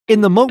In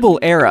the mobile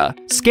era,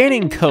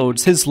 scanning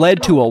codes has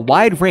led to a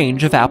wide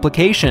range of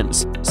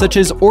applications, such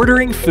as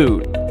ordering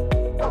food,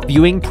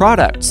 viewing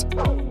products,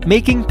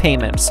 making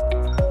payments,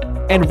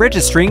 and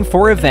registering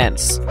for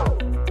events.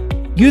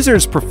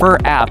 Users prefer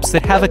apps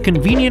that have a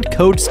convenient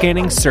code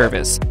scanning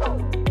service,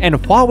 and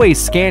HUAWEI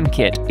Scan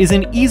Kit is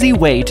an easy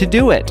way to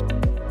do it.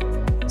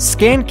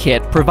 Scan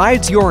Kit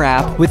provides your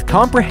app with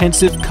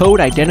comprehensive code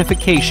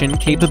identification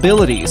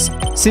capabilities,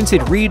 since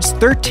it reads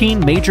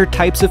 13 major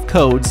types of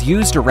codes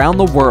used around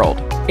the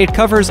world. It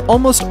covers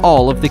almost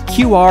all of the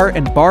QR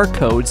and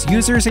barcodes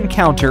users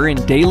encounter in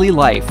daily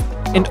life,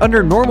 and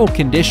under normal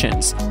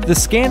conditions, the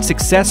scan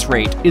success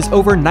rate is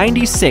over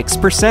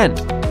 96%.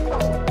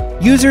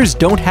 Users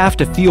don't have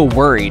to feel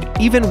worried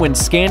even when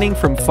scanning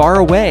from far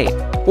away,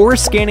 or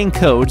scanning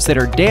codes that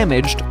are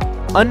damaged,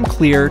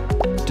 unclear,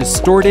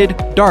 distorted,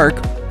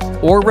 dark,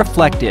 or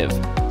reflective.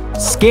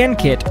 Scan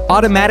Kit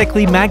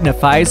automatically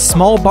magnifies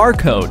small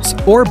barcodes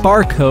or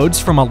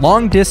barcodes from a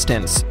long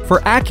distance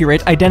for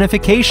accurate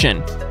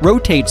identification,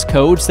 rotates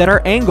codes that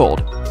are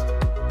angled,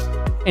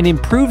 and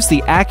improves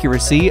the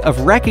accuracy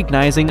of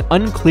recognizing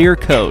unclear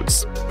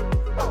codes.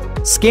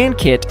 Scan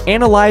Kit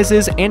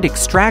analyzes and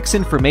extracts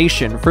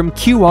information from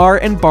QR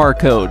and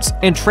barcodes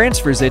and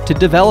transfers it to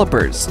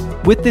developers.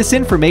 With this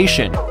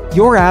information,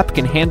 your app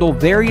can handle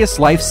various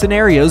life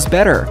scenarios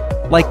better,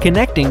 like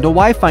connecting to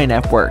Wi-Fi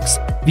networks,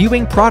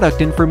 viewing product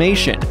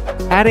information,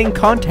 adding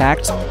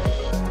contacts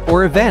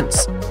or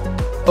events,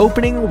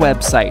 opening a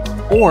website,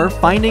 or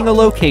finding a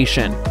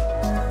location.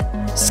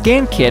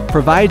 Scan Kit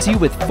provides you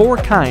with 4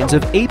 kinds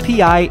of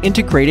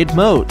API-integrated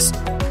modes,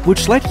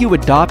 which let you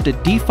adopt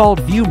a default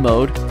view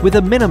mode with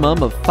a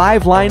minimum of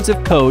 5 lines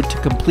of code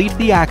to complete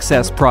the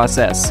access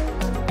process.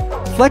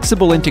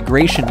 Flexible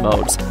integration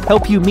modes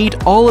help you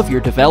meet all of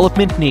your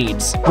development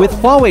needs. With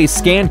HUAWEI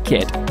Scan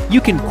Kit, you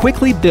can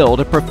quickly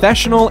build a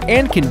professional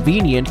and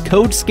convenient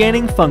code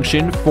scanning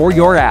function for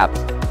your app.